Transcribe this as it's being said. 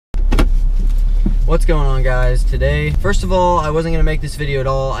What's going on, guys? Today, first of all, I wasn't gonna make this video at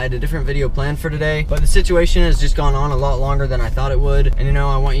all. I had a different video planned for today, but the situation has just gone on a lot longer than I thought it would. And you know,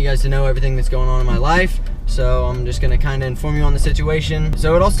 I want you guys to know everything that's going on in my life. So I'm just gonna kind of inform you on the situation.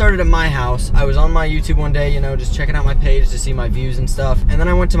 So it all started at my house. I was on my YouTube one day, you know, just checking out my page to see my views and stuff. And then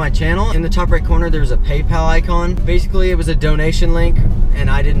I went to my channel. In the top right corner, there's a PayPal icon. Basically, it was a donation link, and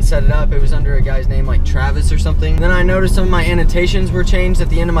I didn't set it up. It was under a guy's name like Travis or something. Then I noticed some of my annotations were changed. At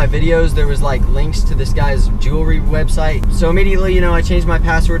the end of my videos, there was like links to this guy's jewelry website. So immediately, you know, I changed my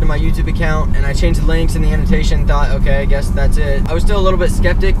password to my YouTube account, and I changed the links and the annotation. Thought, okay, I guess that's it. I was still a little bit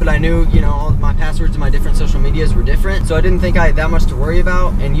skeptic, but I knew, you know, all of my passwords and my different social medias were different, so I didn't think I had that much to worry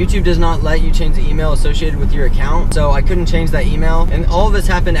about. And YouTube does not let you change the email associated with your account, so I couldn't change that email. And all of this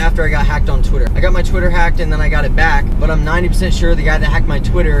happened after I got hacked on Twitter. I got my Twitter hacked and then I got it back, but I'm 90% sure the guy that hacked my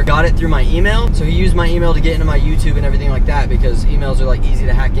Twitter got it through my email. So he used my email to get into my YouTube and everything like that, because emails are like easy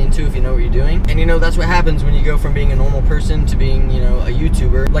to hack into if you know what you're doing. And you know, that's what happens when you go from being a normal person to being, you know, a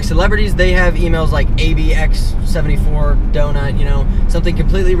YouTuber. Like celebrities, they have emails like ABX74 donut, you know, something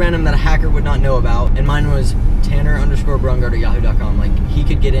completely random that a hacker would not know about. And mine was Tanner_Braungardt@yahoo.com. Like, he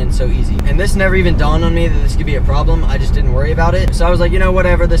could get in so easy. And this never even dawned on me that this could be a problem. I just didn't worry about it. So I was like, you know,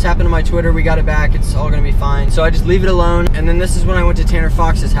 whatever, this happened to my Twitter, we got it back, it's all gonna be fine. So I just leave it alone. And then this is when I went to Tanner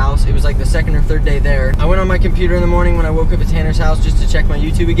Fox's house. It was like the second or third day there. I went on my computer in the morning when I woke up at Tanner's house just to check my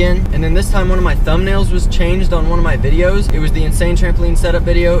YouTube again. And then this time one of my thumbnails was changed on one of my videos. It was the insane trampoline setup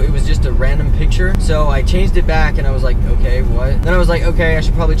video. It was just a random picture. So I changed it back and I was like, okay, what? Then I was like, okay, I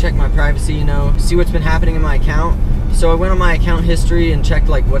should probably check my privacy, you know, see what's been happening in my account. So I went on my account history and checked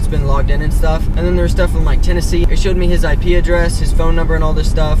like what's been logged in and stuff. And then there was stuff from like Tennessee. It showed me his IP address, his phone number, and all this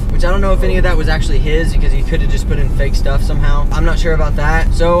stuff, which I don't know if any of that was actually his, because he could have just put in fake stuff somehow. I'm not sure about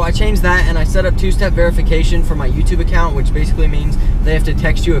that. So I changed that and I set up two-step verification for my YouTube account, which basically means they have to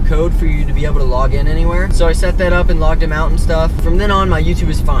text you a code for you to be able to log in anywhere. So I set that up and logged him out and stuff. From then on, my YouTube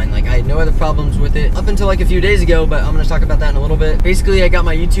is fine. Like, I had no other problems with it up until like a few days ago, but I'm gonna talk about that in a little bit. Basically, I got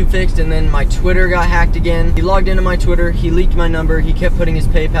my YouTube fixed and then my Twitter got hacked again. He logged into my Twitter, he leaked my number, he kept putting his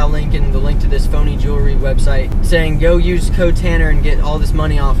PayPal link and the link to this phony jewelry website saying, go use code Tanner and get all this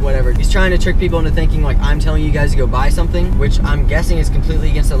money off, whatever. He's trying to trick people into thinking like I'm telling you guys to go buy something, which I'm guessing is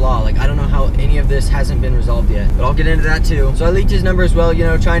completely against the law. Like, I don't know how any of this hasn't been resolved yet, but I'll get into that too. So I leaked his number as well, you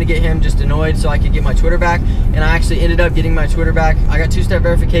know, trying to get him just annoyed so I could get my Twitter back. And I actually ended up getting my Twitter back. I got two-step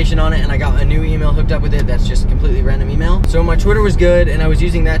verification on it and I got a new email hooked up with it that's just completely random email. So my Twitter was good and I was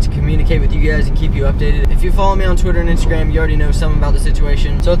using that to communicate with you guys and keep you updated. If you follow me on Twitter and Instagram, you already know something about the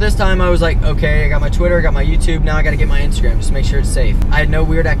situation. So at this time I was like, okay, I got my Twitter, I got my YouTube, now I gotta get my Instagram just to make sure it's safe. I had no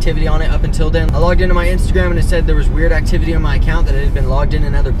weird activity on it up until then. I logged into my Instagram and it said there was weird activity on my account that it had been logged in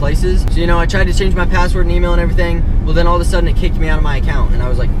other places. So, you know, I tried to change my password and email and everything. Well, then all of a sudden it kicked me out of my account and I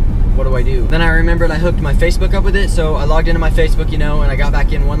was like, what do I do? Then I remembered I hooked my Facebook up with it, so I logged into my Facebook, you know, and I got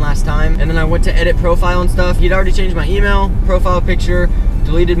back in one last time. And then I went to edit profile and stuff. He'd already changed my email, profile picture,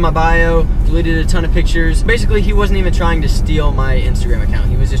 deleted my bio, deleted a ton of pictures. Basically, he wasn't even trying to steal my Instagram account.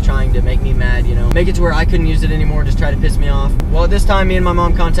 He was just trying to make me mad, you know, make it to where I couldn't use it anymore, just try to piss me off. Well, at this time, me and my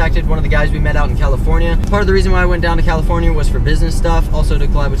mom contacted one of the guys we met out in California. Part of the reason why I went down to California was for business stuff, also to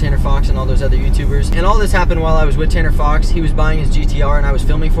collab with Tanner Fox and all those other YouTubers. And all this happened while I was with Tanner Fox. He was buying his GTR and I was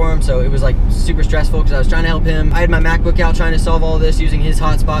filming for him, so it was like super stressful because I was trying to help him. I had my MacBook out trying to solve all this using his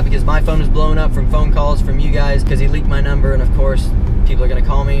hotspot because my phone was blowing up from phone calls from you guys because he leaked my number, and of course, people are gonna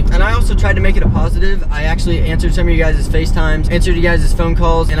call me. And I also tried to make it a positive. I actually answered some of you guys' FaceTimes, answered you guys' phone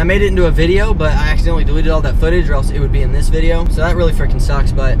calls, and I made it into a video, but I accidentally deleted all that footage or else it would be in this video. So that really freaking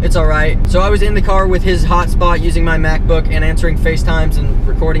sucks, but it's all right. So I was in the car with his hotspot using my MacBook and answering FaceTimes and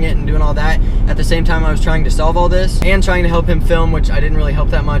recording it and doing all that. At the same time, I was trying to solve all this and trying to help him film, which I didn't really help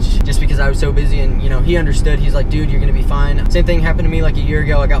that much just because I was so busy. And you know, he understood. He's like, dude, you're gonna be fine. Same thing happened to me like a year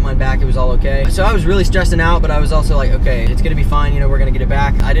ago. I got mine back. It was all okay. So I was really stressing out, but I was also like, okay, it's gonna be fine. You know, we're gonna get it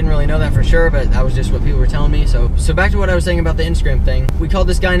back. I didn't really know that for sure, but that was just what people were telling me. So back to what I was saying about the Instagram thing. We called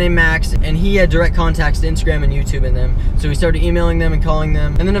this guy named Max, and he had direct contacts to Instagram and YouTube in them. So we started emailing them and calling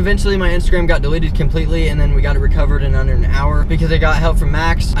them. And then eventually my Instagram got deleted completely, and then we got it recovered in under an hour because I got help from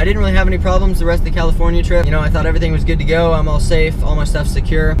Max. I didn't really have any problems the rest of the California trip. You know, I thought everything was good to go. I'm all safe. All my stuff's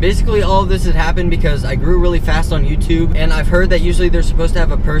secure. Basically, all of this had happened because I grew really fast on YouTube, and I've heard that usually they're supposed to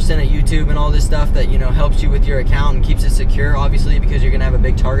have a person at YouTube and all this stuff that, you know, helps you with your account and keeps it secure, obviously, because you're gonna have a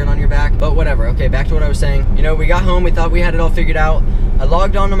big target on your back. But whatever. Okay, back to what I was saying. You know, we got home, we thought we had it all figured out. I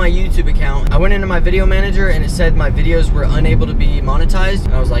logged onto my YouTube account. I went into my video manager and it said my videos were unable to be monetized,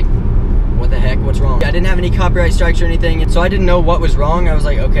 and I was like, what the heck, what's wrong? I didn't have any copyright strikes or anything, and so I didn't know what was wrong. I was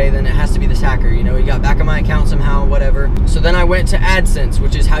like, okay, then it has to be this hacker, you know, he got back on my account somehow, whatever. So then I went to AdSense,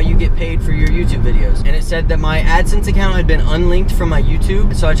 which is how you get paid for your YouTube videos, and it said that my AdSense account had been unlinked from my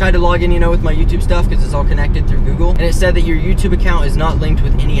YouTube. So I tried to log in, you know, with my YouTube stuff because it's all connected through Google, and it said that your YouTube account is not linked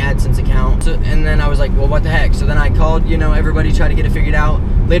with any AdSense account. So, and then I was like, well, what the heck? So then I called, you know, everybody, tried to get it figured out.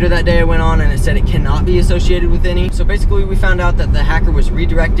 Later that day I went on and it said it cannot be associated with any. So basically we found out that the hacker was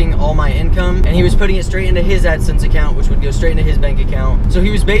redirecting all my income and he was putting it straight into his AdSense account, which would go straight into his bank account. So he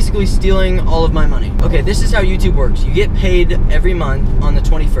was basically stealing all of my money. Okay, this is how YouTube works. You get paid every month on the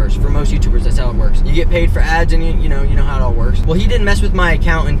 21st. For most YouTubers, that's how it works. You get paid for ads and you know how it all works. Well, he didn't mess with my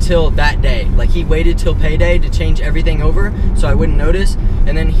account until that day. Like, he waited till payday to change everything over so I wouldn't notice.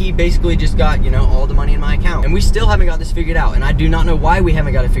 And then he basically just got, you know, all the money in my account. And we still haven't got this figured out. And I do not know why we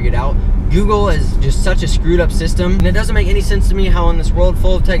haven't got it figured out. Google is just such a screwed up system, and it doesn't make any sense to me how in this world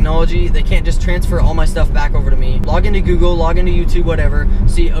full of technology, they can't just transfer all my stuff back over to me. Log into Google, log into YouTube, whatever,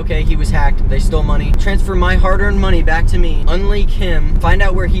 see, okay, he was hacked, they stole money, transfer my hard-earned money back to me, unleak him, find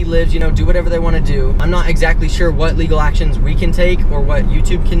out where he lives, you know, do whatever they want to do. I'm not exactly sure what legal actions we can take or what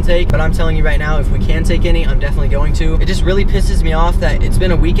YouTube can take, but I'm telling you right now, if we can take any, I'm definitely going to. It just really pisses me off that it's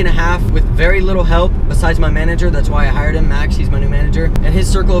been a week and a half with very little help besides my manager. That's why I hired him, Max, he's my new manager, and his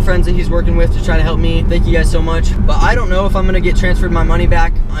circle of friends that he's working with to try to help me. Thank you guys so much. But I don't know if I'm gonna get transferred my money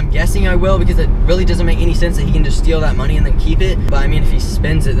back. I'm guessing I will, because it really doesn't make any sense that he can just steal that money and then keep it. But I mean, if he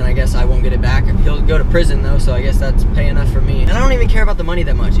spends it, then I guess I won't get it back. He'll go to prison though, so I guess that's pay enough for me. And I don't even care about the money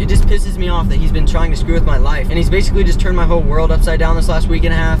that much. It just pisses me off that he's been trying to screw with my life, and he's basically just turned my whole world upside down this last week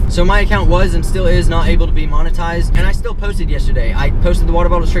and a half. So my account was and still is not able to be monetized, and I still posted yesterday. I posted the water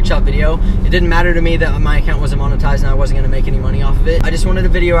bottle trick shot video. It didn't matter to me that my account wasn't monetized and I wasn't gonna make any money off of it. I just wanted a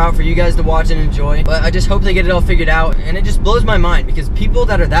video out for you guys to watch and enjoy, but I just hope they get it all figured out. And it just blows my mind, because people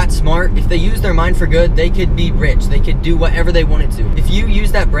that are that smart, if they use their mind for good, they could be rich. They could do whatever they wanted to. If you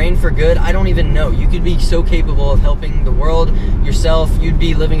use that brain for good, I don't even know. You could be so capable of helping the world, yourself. You'd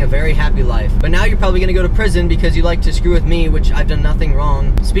be living a very happy life. But now you're probably gonna go to prison because you like to screw with me, which I've done nothing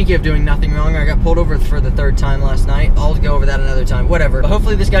wrong. Speaking of doing nothing wrong, I got pulled over for the 3rd time last night. I'll go over that another time, whatever. But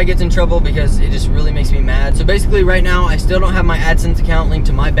hopefully this guy gets in trouble, because it just really makes me mad. So basically right now, I still don't have my AdSense account linked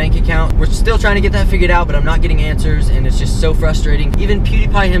to my bank account. We're still trying to get that figured out, but I'm not getting answers, and it's just so frustrating. Even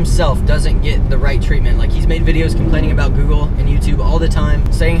PewDiePie himself doesn't get the right treatment. Like, he's made videos complaining about Google and YouTube all the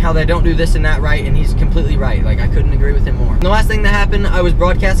time, saying how they don't do this and that right, and he's completely right. Like, I couldn't agree with him more. And the last thing that happened, I was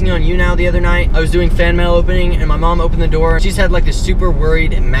broadcasting on YouNow the other night. I was doing fan mail opening, and my mom opened the door. She's had like this super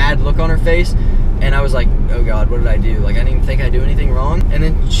worried and mad look on her face, and I was like, oh God, what did I do? Like, I didn't even think I'd do anything wrong. And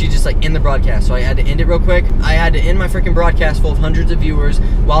then she just like end the broadcast, so I had to end it real quick. I had to end my freaking broadcast full of hundreds of viewers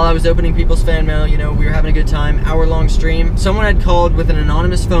while I was opening people's fan mail. You know, we were having a good time, hour-long stream. Someone had called with an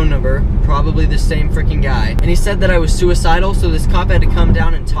anonymous phone number, probably the same freaking guy, and he said that I was suicidal, so this cop had to come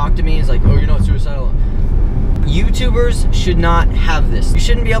down and talk to me. He's like, oh, you're not suicidal. YouTubers should not have this. You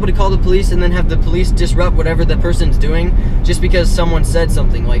shouldn't be able to call the police and then have the police disrupt whatever the person's doing just because someone said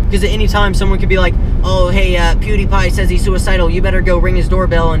something. Like, because at any time someone could be like, oh, hey, PewDiePie says he's suicidal, you better go ring his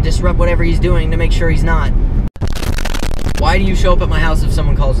doorbell and disrupt whatever he's doing to make sure he's not. Why do you show up at my house if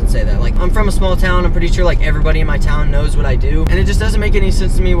someone calls and say that? Like, I'm from a small town. I'm pretty sure like everybody in my town knows what I do. And it just doesn't make any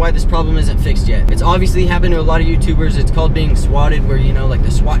sense to me why this problem isn't fixed yet. It's obviously happened to a lot of YouTubers. It's called being swatted, where, you know, like the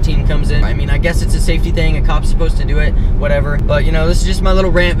SWAT team comes in. I mean, I guess it's a safety thing. A cop's supposed to do it, whatever. But, you know, this is just my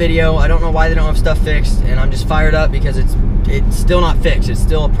little rant video. I don't know why they don't have stuff fixed. And I'm just fired up because it's still not fixed. It's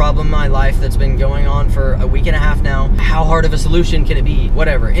still a problem in my life that's been going on for a week and a half now. How hard of a solution can it be?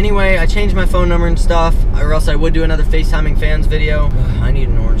 Whatever. Anyway, I changed my phone number and stuff, or else I would do another FaceTiming fans video. I need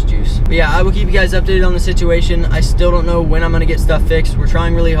an orange juice. But yeah, I will keep you guys updated on the situation. I still don't know when I'm gonna get stuff fixed. We're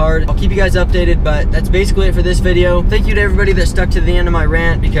trying really hard. I'll keep you guys updated, but that's basically it for this video. Thank you to everybody that stuck to the end of my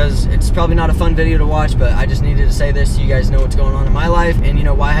rant, because it's probably not a fun video to watch, but I just needed to say this so you guys know what's going on in my life, and you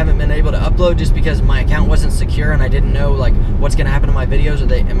know why I haven't been able to upload, just because my account wasn't secure and I didn't know like what's gonna happen to my videos.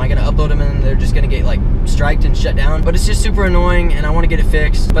 Or am I gonna upload them and they're just gonna get like striked and shut down? But it's just super annoying, and I want to get it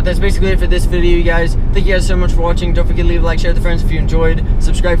fixed. But that's basically it for this video, you guys. Thank you guys so much for watching. Don't forget to leave a like, share with friends if you enjoyed,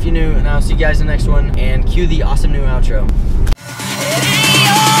 subscribe if you're new, and I'll see you guys in the next one, and cue the awesome new outro.